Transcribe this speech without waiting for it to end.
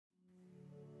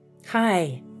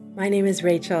Hi, my name is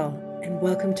Rachel, and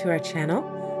welcome to our channel,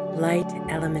 Light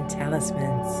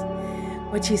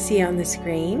ElemenTalismans. What you see on the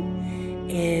screen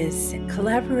is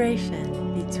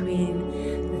collaboration between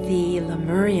the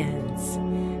Lemurians,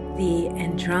 the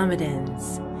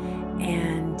Andromedans,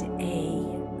 and a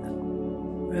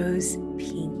rose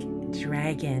pink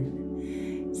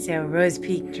dragon. So rose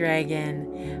pink dragon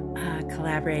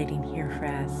collaborating here for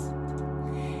us.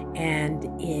 And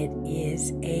it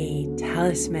is a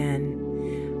talisman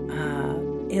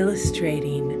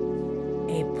illustrating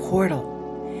a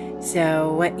portal.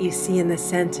 So what you see in the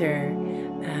center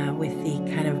with the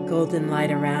kind of golden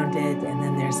light around it, and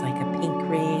then there's like a pink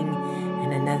ring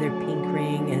and another pink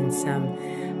ring and some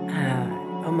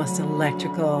almost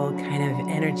electrical kind of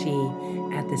energy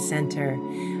at the center.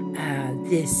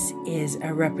 This is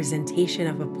a representation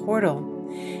of a portal,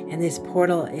 and this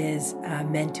portal is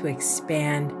meant to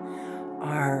expand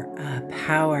our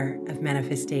power of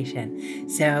manifestation.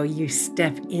 So you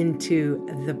step into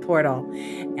the portal,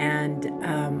 and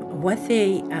what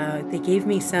they gave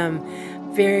me some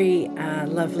very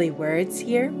lovely words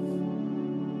here.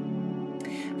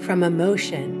 From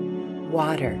emotion,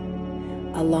 water,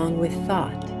 along with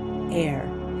thought, air,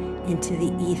 into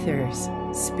the ethers,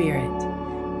 spirit.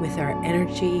 With our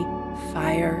energy,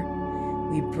 fire,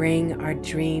 we bring our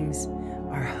dreams,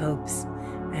 our hopes,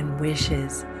 and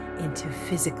wishes into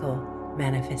physical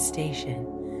manifestation,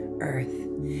 earth.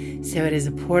 So it is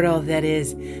a portal that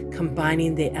is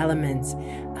combining the elements.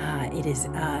 It is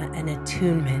an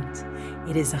attunement.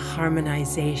 It is a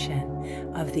harmonization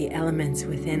of the elements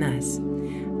within us,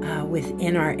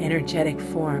 within our energetic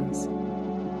forms.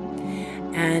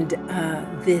 And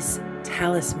this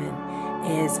talisman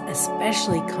is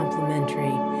especially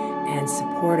complementary and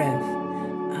supportive,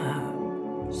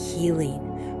 healing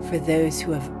for those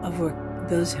who have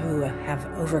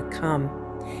overcome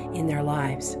in their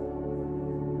lives.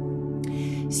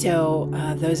 So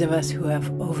those of us who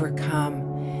have overcome,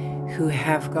 who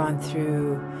have gone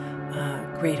through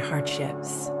great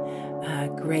hardships,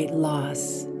 great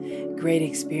loss, great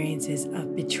experiences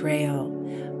of betrayal,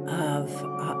 of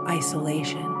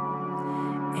isolation,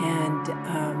 and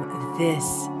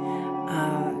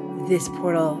this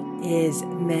portal is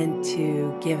meant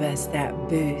to give us that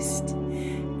boost,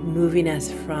 moving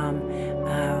us from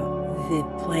the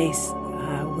place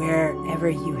wherever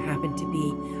you happen to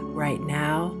be right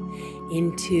now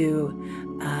into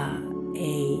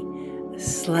a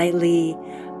slightly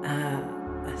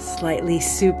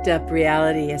souped up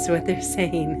reality is what they're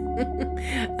saying.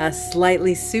 A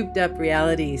slightly souped up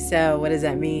reality. So what does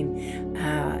that mean?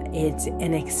 It's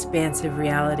an expansive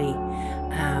reality,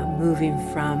 moving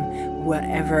from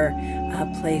whatever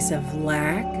place of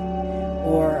lack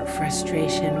or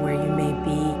frustration where you may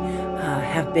be,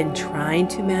 have been trying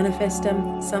to manifest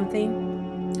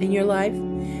something in your life,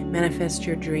 manifest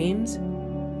your dreams,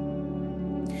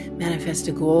 manifest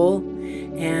a goal,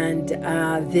 and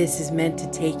this is meant to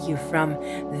take you from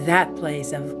that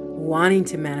place of wanting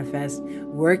to manifest,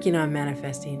 working on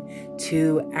manifesting,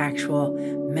 to actual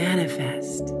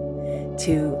manifest,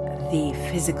 to the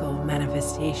physical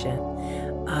manifestation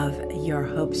of your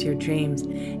hopes, your dreams.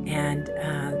 And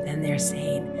then they're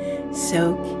saying,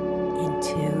 soak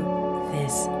into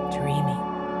this dreaming.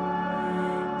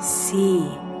 See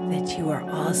that you are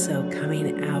also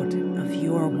coming out of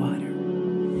your water.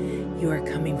 You are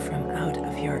coming from out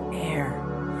of your air.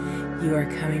 You are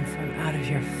coming from out of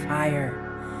your fire,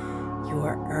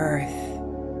 your earth,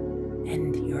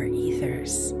 and your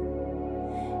ethers.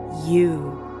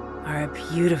 You are a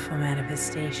beautiful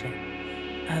manifestation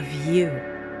of you,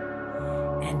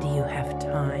 and you have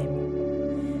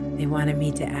time. They wanted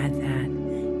me to add that.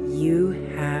 You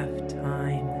have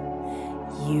time.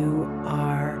 You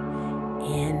are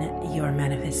in your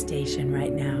manifestation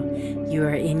right now. You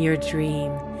are in your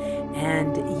dream,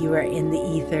 and you are in the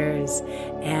ethers.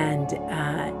 And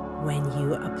when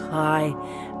you apply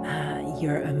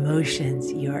your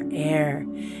emotions, your air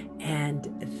and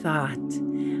thought,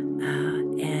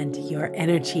 and your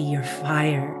energy, your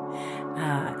fire,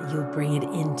 you'll bring it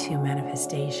into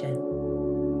manifestation.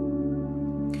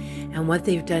 And what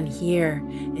they've done here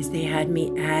is they had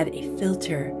me add a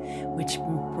filter which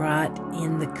brought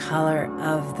in the color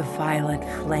of the violet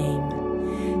flame.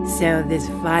 So this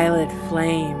violet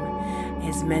flame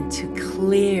is meant to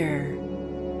clear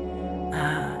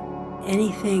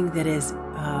anything that is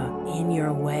in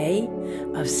your way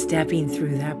of stepping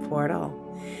through that portal.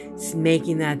 It's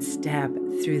making that step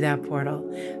through that portal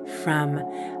from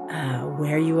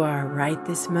where you are right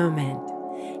this moment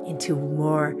into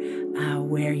more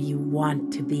where you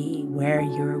want to be, where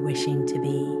you're wishing to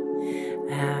be.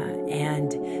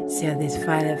 And so this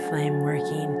violet flame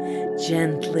working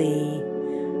gently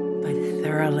but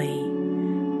thoroughly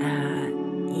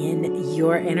in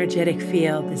your energetic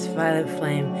field, this violet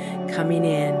flame coming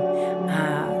in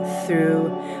through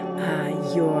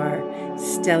your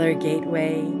stellar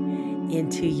gateway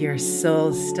into your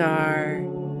soul star,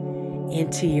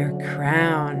 into your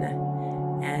crown,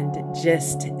 and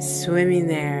just swimming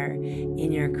there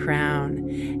in your crown,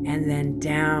 and then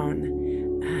down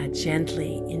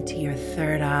gently into your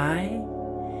third eye,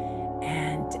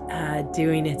 and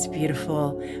doing its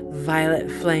beautiful violet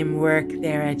flame work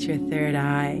there at your third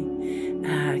eye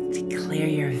to clear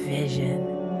your vision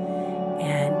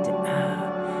and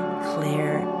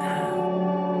clear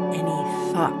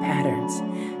any thought patterns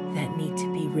that need to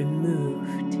be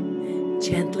removed,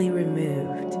 gently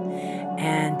removed,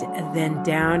 and then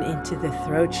down into the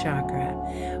throat chakra,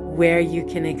 where you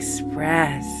can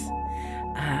express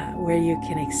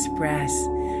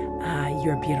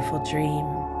your beautiful dream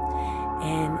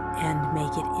and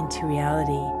make it into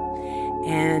reality.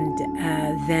 And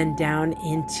then down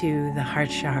into the heart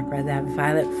chakra, that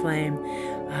violet flame,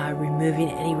 removing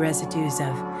any residues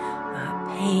of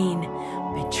pain,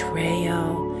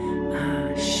 betrayal,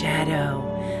 shadow,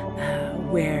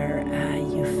 where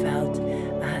you felt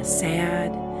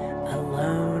sad,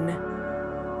 alone,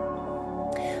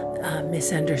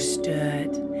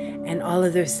 misunderstood, and all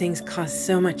of those things cause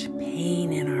so much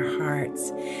pain in our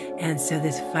hearts. And so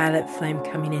this violet flame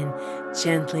coming in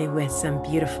gently with some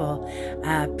beautiful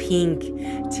pink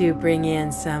to bring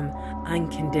in some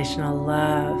unconditional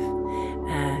love,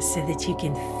 so that you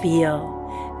can feel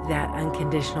that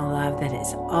unconditional love that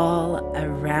is all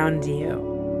around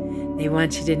you. They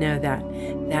want you to know that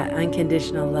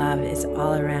unconditional love is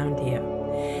all around you.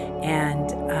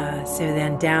 And so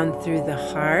then down through the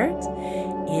heart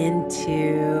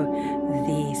into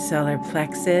the solar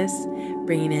plexus,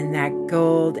 bringing in that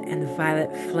gold and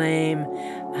violet flame,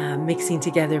 mixing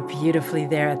together beautifully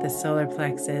there at the solar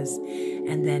plexus,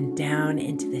 and then down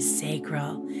into the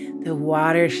sacral, the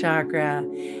water chakra,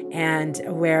 and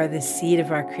where the seed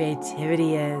of our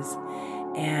creativity is,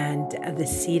 and the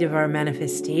seed of our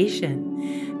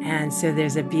manifestation. And so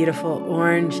there's a beautiful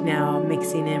orange now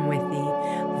mixing in with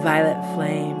the violet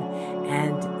flame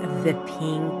and the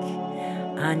pink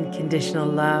unconditional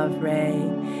love ray,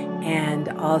 and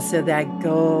also that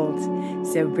gold,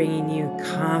 so bringing you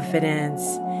confidence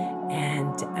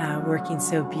and working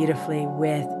so beautifully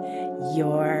with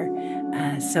your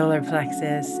solar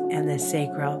plexus and the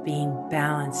sacral being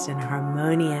balanced and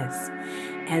harmonious.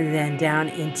 And then down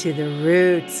into the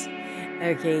roots,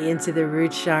 into the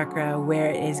root chakra,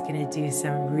 where it is going to do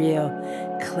some real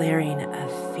clearing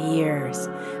of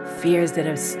fears that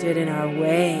have stood in our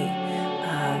way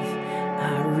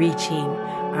of reaching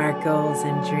our goals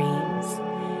and dreams.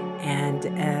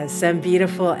 And some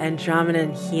beautiful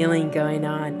Andromedan healing going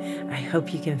on. I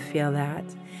hope you can feel that.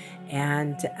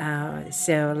 And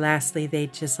so lastly,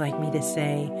 they'd just like me to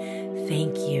say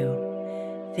thank you.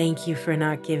 Thank you for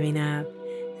not giving up.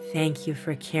 Thank you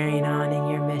for carrying on in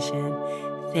your mission.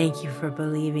 Thank you for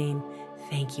believing.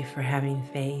 Thank you for having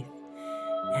faith.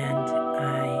 And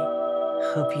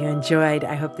I hope you enjoyed.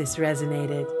 I hope this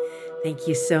resonated. Thank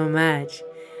you so much.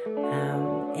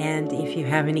 And if you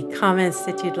have any comments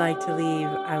that you'd like to leave,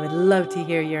 I would love to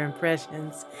hear your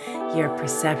impressions, your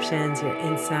perceptions, your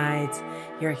insights,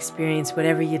 your experience,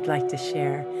 whatever you'd like to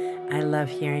share. I love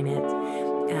hearing it.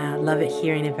 Love it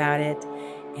hearing about it.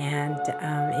 And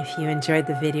if you enjoyed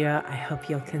the video, I hope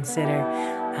you'll consider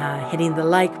hitting the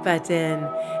like button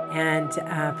and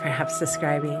perhaps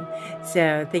subscribing.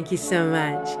 So thank you so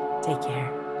much. Take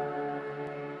care.